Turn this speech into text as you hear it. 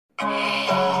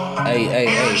Hey,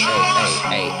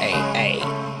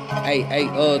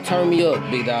 turn me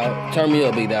up, big dog. Turn me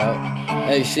up, big dog.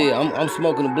 Hey, shit, I'm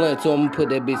smoking a blunt too. I'm gonna put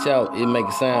that bitch out. It make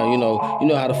a sound, you know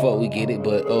how the fuck we get it,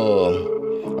 but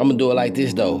I'm gonna do it like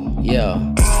this though.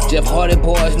 Yeah. Jeff Hardy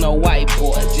boys, no white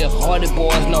boys. Jeff Hardy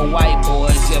boys, no white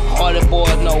boys. Jeff Hardy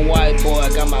boys, no white boy.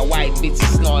 Got my white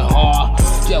bitches snoring hard.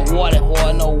 Jeff Hardy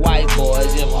boy, no white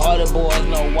boys. Jeff Hardy boys,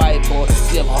 no white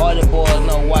boys. Jeff Hardy boys,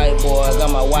 no white boy.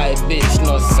 Got my white bitch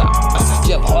no sock.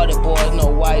 Jeff Hardy boys, no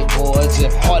white boys.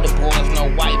 Jeff Hardy boys, no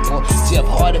white boy. Jeff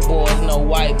Hardy boys, no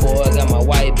white boy. Got my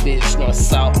white bitch no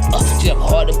sock. Jeff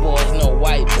Hardy boys, no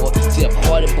white boy. Jeff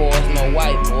Hardy boys, no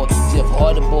white boy. Jeff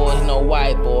Hardy boys, no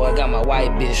white boy. Got my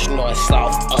white bitch no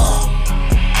soft.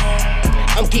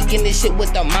 I'm kicking this shit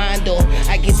with the mind though.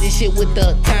 I get this shit with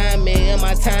the timing and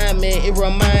my timing. It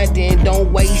reminding,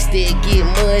 don't waste it, get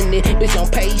money. Bitch, I'm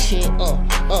patient.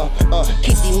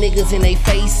 Kick these niggas in they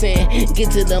facing.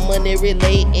 Get to the money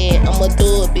relating. I'ma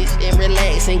do it, bitch, and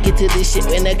relax and get to this shit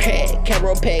in the crack.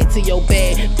 Carol pack to your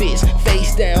bag, bitch.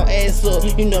 Face down, ass up.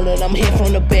 You know that I'm here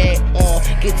from the back.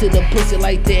 Get to the pussy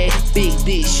like that. Big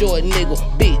dick, short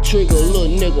nigga. Big trigger, little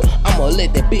nigga. I'ma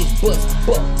let that bitch bust.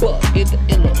 Get the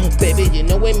illa, baby. You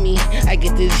know with me, I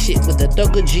get this shit with a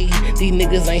double G. These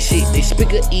niggas ain't shit, they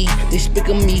speak a E, they speak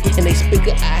a me, and they speak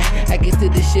a I. I get to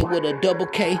this shit with a double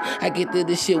K, I get to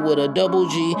this shit with a double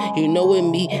G. You know with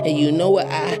me, and you know what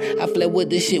I flip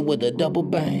with this shit with a double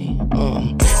bang.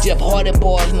 Jeff Hardy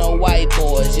boys, no white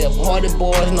boys. Jeff Hardy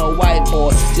boys, no white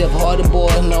boys. Jeff Hardy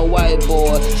boys, no white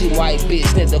boys. She white bitch,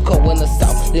 nigga coat in the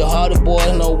south. Jeff Hardy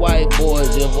boys, no white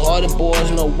boys. Jeff Hardy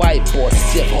boys, no white boys.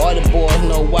 Jeff Hardy boys,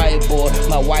 no white boys.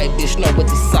 My white bitch know with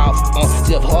the south.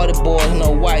 Jeff Hardy boys,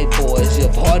 no white boys.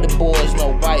 Jeff Hardy boys,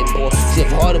 no white boys.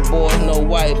 Jeff Hardy boys, no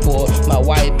white boys. My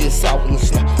white bitch south in the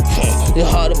snow. Jeff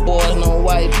Hardy boys, no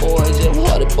white boys. Jeff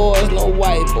Hardy boys, no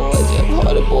white boys. Jeff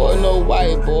Hardy boys, no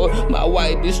white boy. My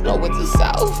white bitch know with the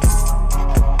south.